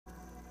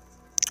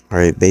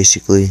Alright,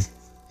 basically,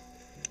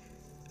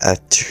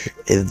 after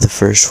the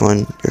first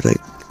one, you're like,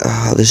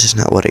 ah, this is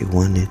not what I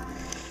wanted.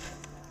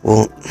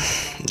 Well,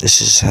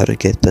 this is how to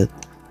get that.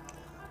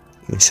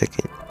 Give me a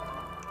second.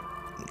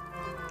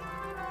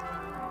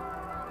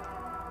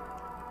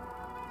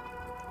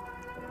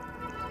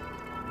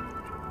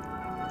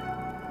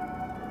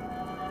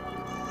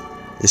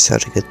 This is how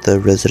to get the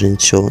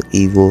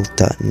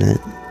residentialevil.net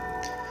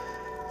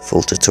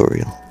full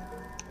tutorial.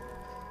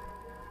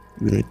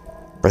 You're gonna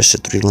press the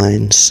 3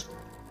 lines,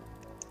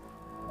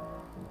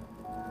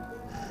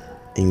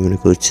 and you're gonna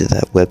go to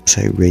that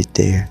website right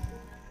there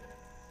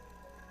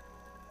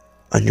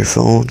on your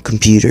phone,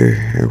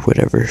 computer, or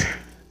whatever.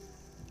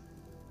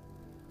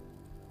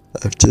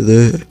 After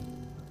that,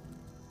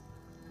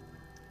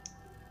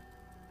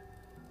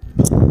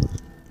 I'm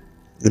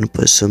gonna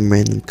put some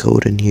random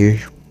code in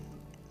here.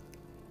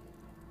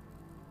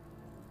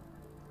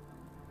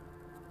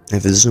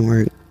 If it doesn't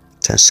work,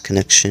 test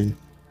connection.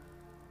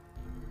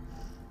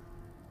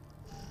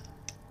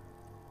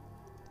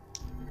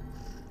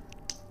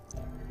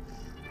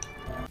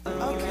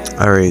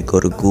 Alright, go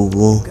to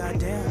Google, put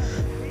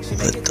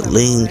the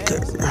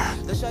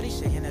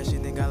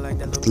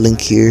link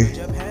here,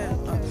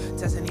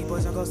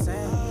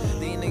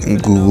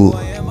 and Google.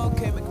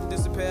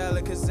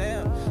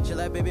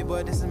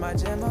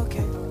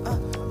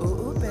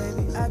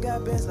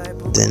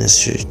 Then it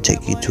should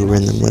take you to a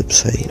random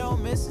website.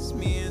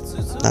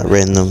 Not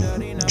random,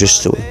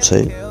 just the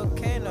website.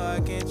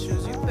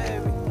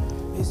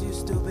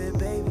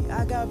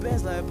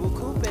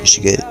 You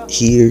should get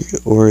here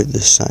or the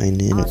sign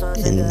in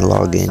and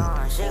log in.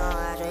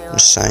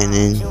 Sign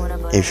in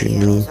if you're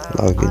new,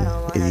 log in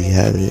if you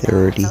have it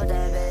already.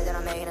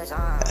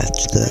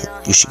 After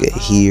that, you should get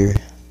here.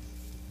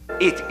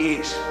 It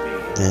is.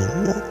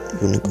 Then you're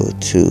gonna go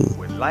to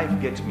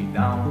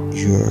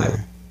your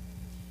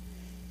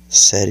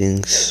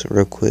settings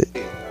real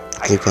quick.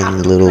 Click on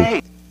your little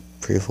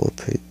profile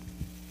pic.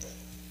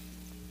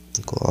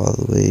 Go all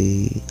the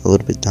way a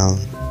little bit down.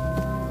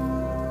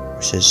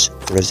 It says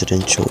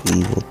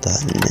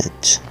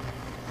residentialevil.net.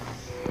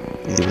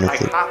 You're gonna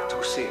click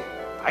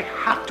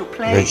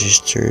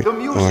registered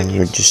or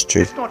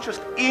unregistered. It's not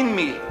just in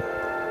me.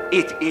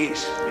 It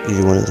is me.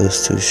 Either one of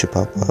those two should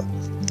pop up.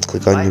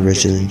 Click on your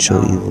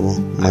Residential Evil.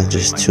 Mine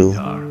just 2.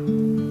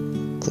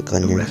 Click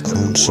on your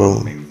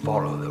console.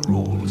 Follow the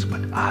rules,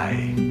 but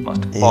I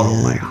must follow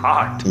my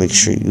heart. Make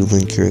sure you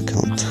link your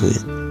account to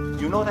it.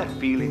 You know that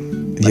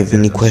feeling? If you have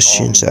any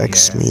questions,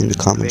 ask me in the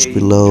comments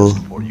below.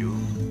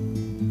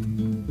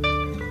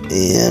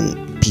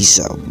 And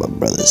peace out, my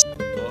brothers.